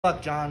Good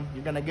luck, John.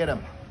 You're gonna get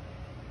him.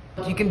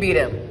 You can beat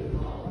him.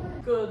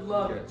 Good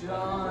luck,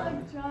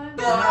 John. Good luck, John.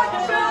 Good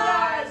luck,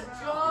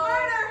 John.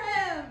 Murder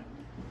him.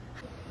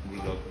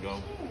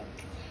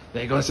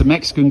 There you go. It's a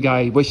Mexican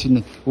guy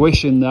wishing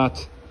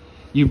that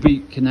you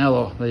beat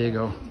Canelo. There you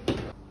go.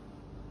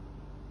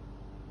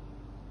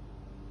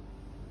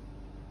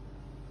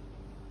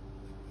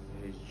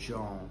 Hey,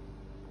 John.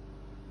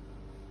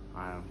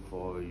 I am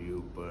for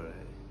you, but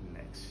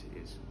next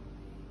is me.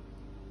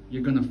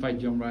 You're gonna fight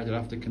John Ryder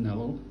after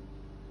Canelo.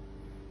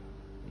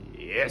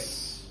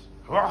 Yes.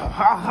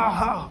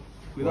 Cuidado,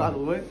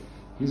 güey.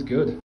 He's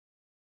good.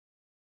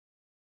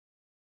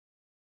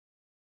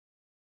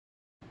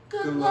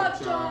 Good luck,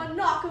 John.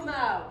 Knock him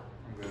out.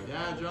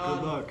 Yeah, John.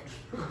 Good luck.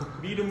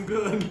 Beat him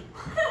good.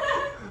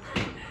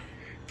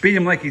 Beat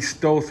him like he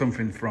stole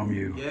something from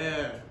you.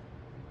 Yeah.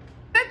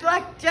 Good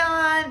luck,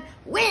 John.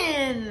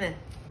 Win.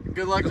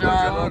 Good luck,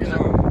 John.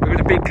 We're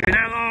gonna beat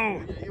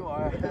Canelo. Yeah, you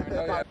are.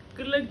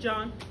 Good luck,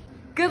 John.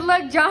 Good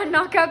luck, John.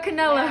 Knock out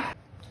Canelo.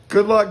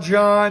 Good luck,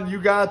 John.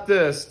 You got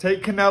this.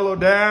 Take Canelo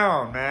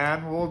down,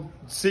 man. We'll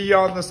see you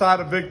on the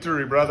side of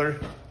victory, brother.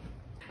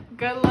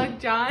 Good luck,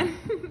 John.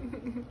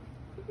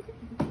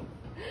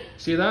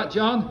 See that,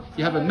 John?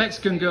 You have a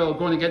Mexican girl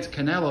going against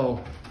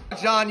Canelo.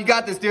 John, you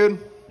got this, dude.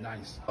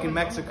 Nice. In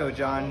Mexico,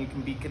 John, you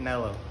can beat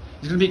Canelo.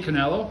 He's gonna beat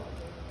Canelo?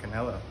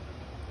 Canelo.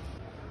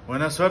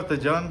 Buena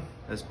suerte, John.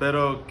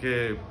 Espero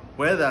que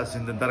puedas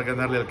intentar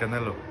ganarle al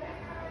Canelo.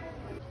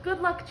 Good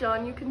luck,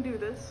 John. You can do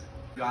this.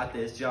 Got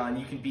this, John.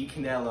 You can beat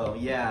Canelo.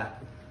 Yeah.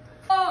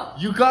 Oh.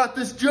 You got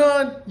this,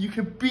 John. You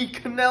can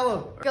beat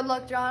Canelo. Good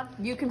luck, John.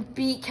 You can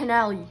beat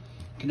Canelo.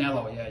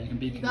 Canelo, yeah, you can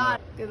beat Canelo.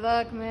 Good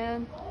luck,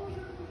 man.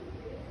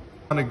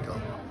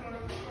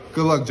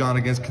 Good luck, John,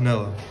 against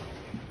Canelo.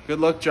 Good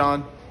luck,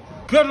 John.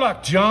 Good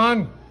luck,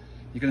 John.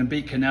 You're gonna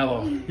beat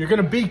Canelo. You're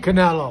gonna beat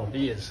Canelo.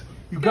 He is.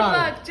 You Good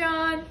got luck,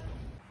 John.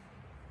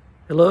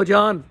 Hello,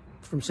 John,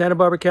 from Santa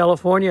Barbara,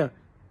 California.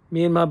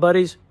 Me and my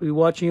buddies will be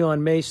watching you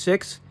on May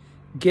 6th.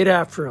 Get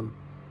after him.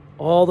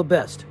 All the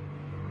best.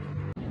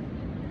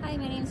 Hi,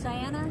 my name's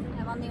Diana.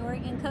 I'm on the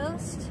Oregon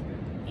coast,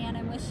 and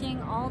I'm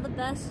wishing all the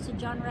best to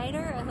John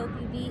Ryder. I hope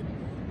you beat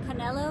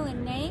Canelo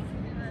in May.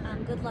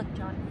 Good luck,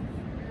 John.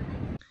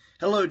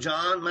 Hello,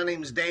 John. My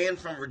name is Dan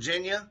from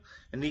Virginia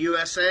in the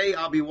USA.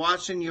 I'll be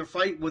watching your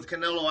fight with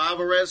Canelo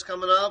Alvarez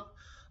coming up.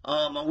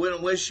 I want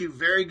to wish you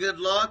very good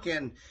luck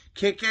and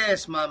kick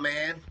ass, my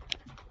man.